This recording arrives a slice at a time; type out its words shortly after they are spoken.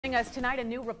Joining us tonight, a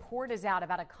new report is out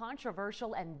about a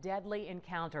controversial and deadly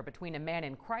encounter between a man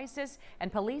in crisis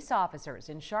and police officers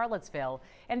in Charlottesville.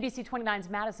 NBC 29's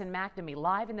Madison McNamee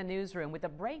live in the newsroom with a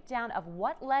breakdown of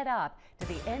what led up to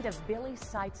the end of Billy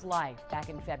Seitz's life back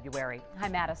in February. Hi,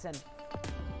 Madison.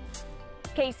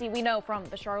 Casey, we know from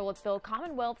the Charlottesville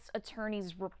Commonwealth's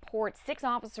attorney's report, 6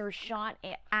 officers shot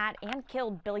at and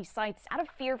killed Billy Seitz out of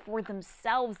fear for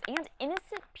themselves and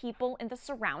innocent people in the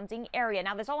surrounding area.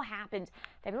 Now, this all happened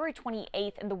February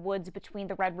 28th in the woods between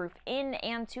the Red Roof Inn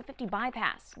and 250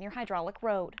 Bypass near Hydraulic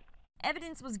Road.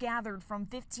 Evidence was gathered from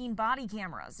 15 body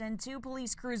cameras and 2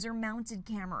 police cruiser mounted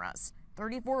cameras.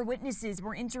 34 witnesses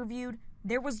were interviewed.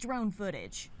 There was drone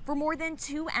footage. For more than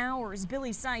 2 hours,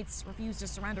 Billy Seitz refused to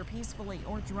surrender peacefully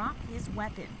or drop his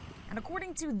weapon. And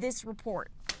according to this report,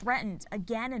 threatened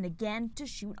again and again to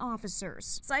shoot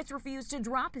officers. Seitz refused to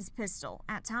drop his pistol,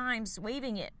 at times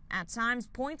waving it, at times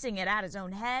pointing it at his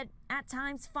own head, at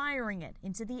times firing it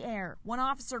into the air. One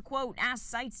officer, quote, asked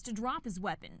Seitz to drop his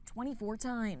weapon 24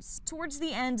 times. Towards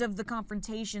the end of the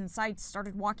confrontation, Seitz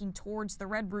started walking towards the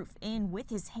Red Roof Inn with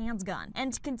his handgun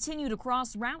and continued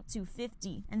across Route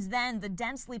 250 and then the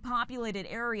densely populated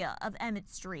area of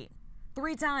Emmett Street.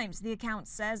 3 times, the account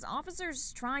says,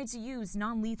 officers tried to use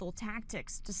non-lethal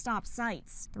tactics to stop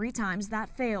Seitz. 3 times that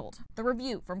failed. The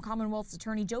review from Commonwealth's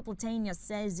attorney Joe Platania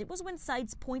says it was when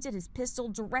Seitz pointed his pistol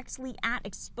directly at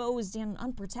exposed and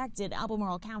unprotected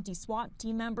Albemarle County SWAT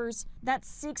team members that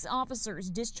 6 officers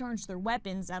discharged their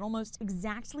weapons at almost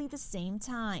exactly the same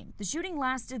time. The shooting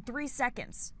lasted 3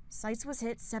 seconds. Seitz was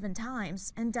hit 7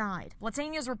 times and died.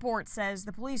 Platania's report says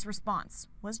the police response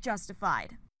was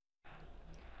justified.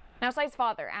 Now, Seitz's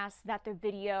father asked that the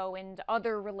video and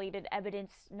other related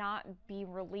evidence not be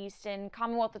released, and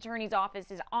Commonwealth Attorney's Office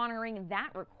is honoring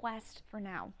that request for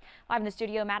now. Live in the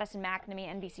studio, Madison McNamee,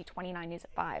 NBC 29 News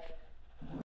at 5.